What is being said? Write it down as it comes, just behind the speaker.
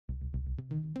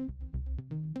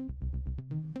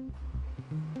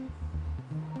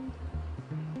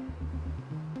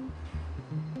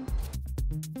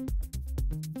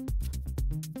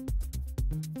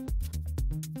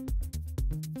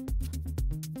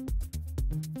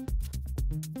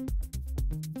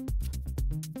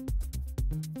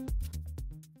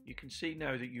see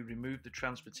now that you removed the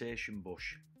transportation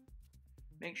bush.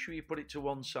 Make sure you put it to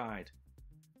one side.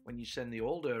 When you send the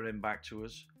old air end back to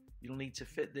us, you'll need to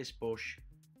fit this bush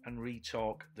and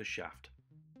retorque the shaft.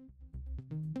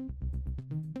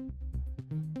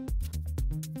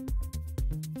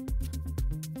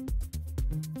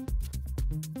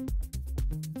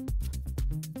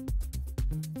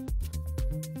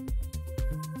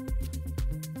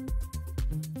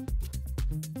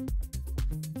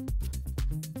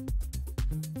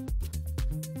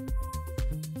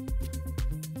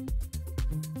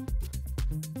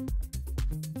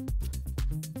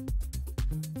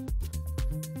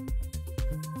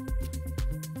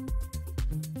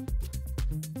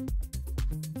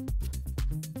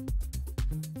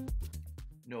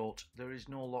 Note, there is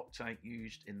no Loctite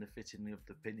used in the fitting of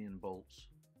the pinion bolts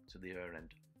to the air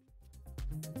end.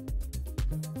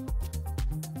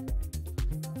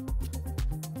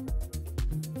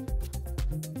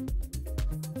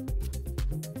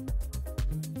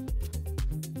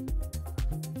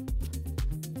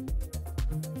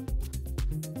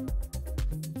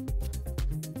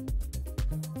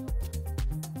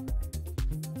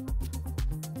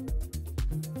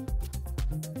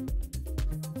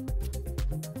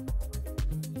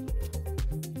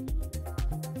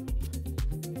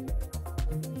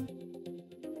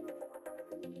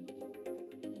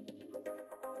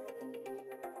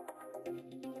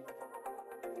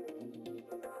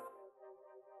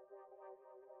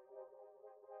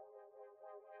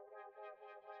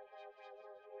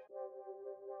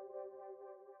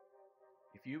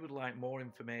 If you would like more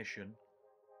information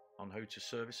on how to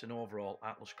service and overhaul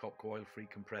Atlas Copco oil-free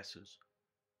compressors,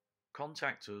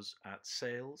 contact us at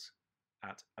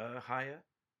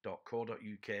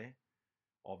sales@airhire.co.uk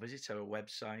or visit our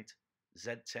website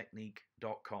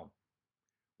ztechnique.com.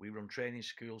 We run training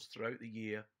schools throughout the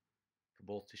year for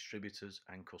both distributors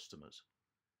and customers.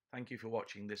 Thank you for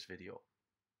watching this video.